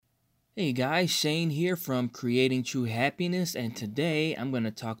Hey guys, Shane here from Creating True Happiness, and today I'm going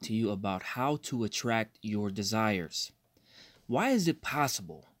to talk to you about how to attract your desires. Why is it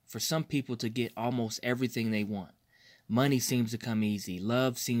possible for some people to get almost everything they want? Money seems to come easy,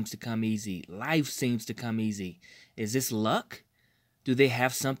 love seems to come easy, life seems to come easy. Is this luck? Do they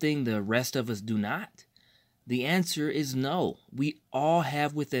have something the rest of us do not? The answer is no. We all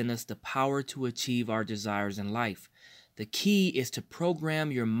have within us the power to achieve our desires in life. The key is to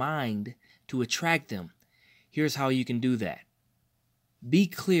program your mind to attract them. Here's how you can do that. Be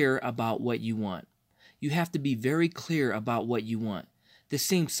clear about what you want. You have to be very clear about what you want. This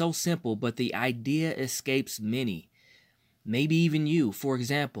seems so simple, but the idea escapes many. Maybe even you. For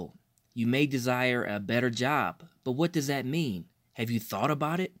example, you may desire a better job, but what does that mean? Have you thought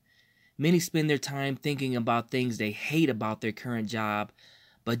about it? Many spend their time thinking about things they hate about their current job,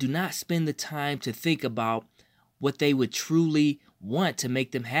 but do not spend the time to think about what they would truly want to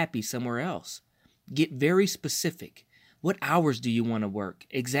make them happy somewhere else. Get very specific. What hours do you want to work?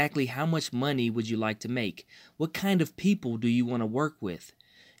 Exactly how much money would you like to make? What kind of people do you want to work with?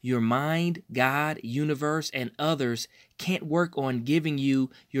 Your mind, God, universe, and others can't work on giving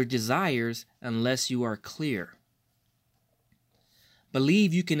you your desires unless you are clear.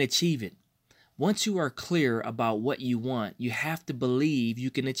 Believe you can achieve it. Once you are clear about what you want, you have to believe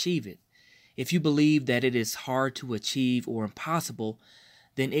you can achieve it. If you believe that it is hard to achieve or impossible,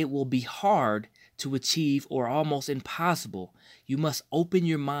 then it will be hard to achieve or almost impossible. You must open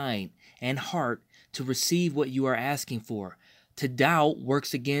your mind and heart to receive what you are asking for. To doubt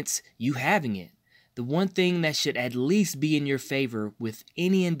works against you having it. The one thing that should at least be in your favor with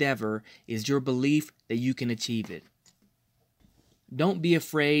any endeavor is your belief that you can achieve it. Don't be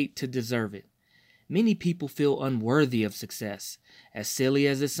afraid to deserve it. Many people feel unworthy of success. As silly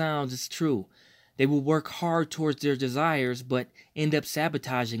as it sounds, it's true. They will work hard towards their desires, but end up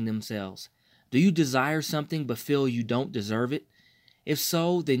sabotaging themselves. Do you desire something but feel you don't deserve it? If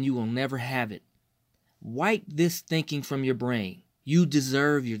so, then you will never have it. Wipe this thinking from your brain. You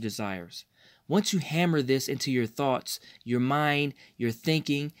deserve your desires. Once you hammer this into your thoughts, your mind, your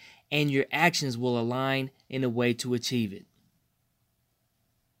thinking, and your actions will align in a way to achieve it.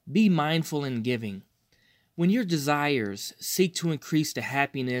 Be mindful in giving. When your desires seek to increase the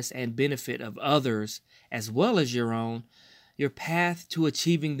happiness and benefit of others as well as your own, your path to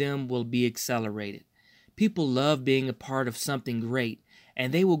achieving them will be accelerated. People love being a part of something great,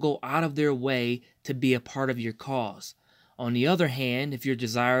 and they will go out of their way to be a part of your cause. On the other hand, if your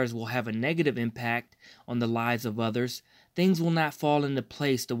desires will have a negative impact on the lives of others, things will not fall into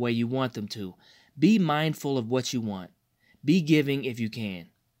place the way you want them to. Be mindful of what you want. Be giving if you can.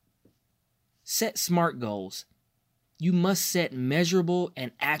 Set SMART goals. You must set measurable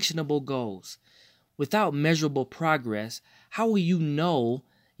and actionable goals. Without measurable progress, how will you know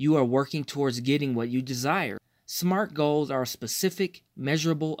you are working towards getting what you desire? SMART goals are specific,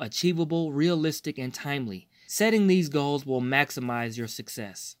 measurable, achievable, realistic, and timely. Setting these goals will maximize your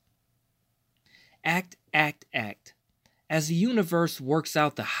success. Act, act, act. As the universe works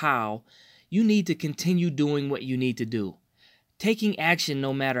out the how, you need to continue doing what you need to do. Taking action,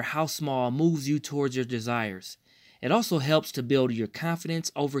 no matter how small, moves you towards your desires. It also helps to build your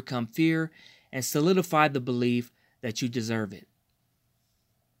confidence, overcome fear, and solidify the belief that you deserve it.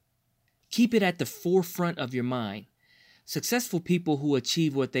 Keep it at the forefront of your mind. Successful people who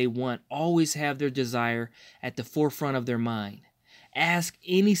achieve what they want always have their desire at the forefront of their mind. Ask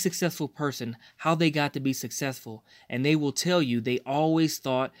any successful person how they got to be successful, and they will tell you they always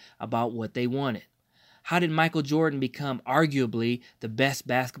thought about what they wanted. How did Michael Jordan become arguably the best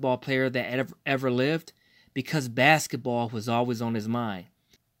basketball player that ever lived? Because basketball was always on his mind.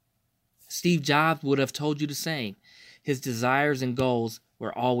 Steve Jobs would have told you the same. His desires and goals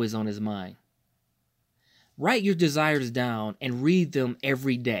were always on his mind. Write your desires down and read them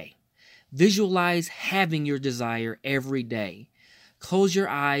every day. Visualize having your desire every day. Close your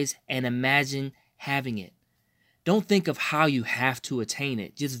eyes and imagine having it. Don't think of how you have to attain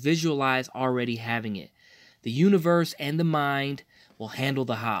it. Just visualize already having it. The universe and the mind will handle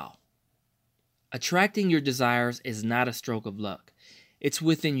the how. Attracting your desires is not a stroke of luck. It's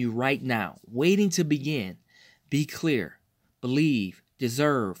within you right now, waiting to begin. Be clear, believe,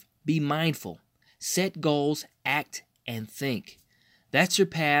 deserve, be mindful, set goals, act, and think. That's your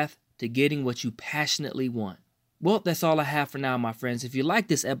path to getting what you passionately want. Well, that's all I have for now, my friends. If you like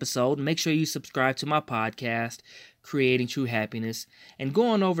this episode, make sure you subscribe to my podcast, Creating True Happiness, and go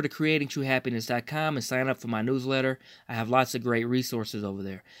on over to creatingtruehappiness.com and sign up for my newsletter. I have lots of great resources over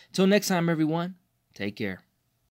there. Till next time, everyone, take care.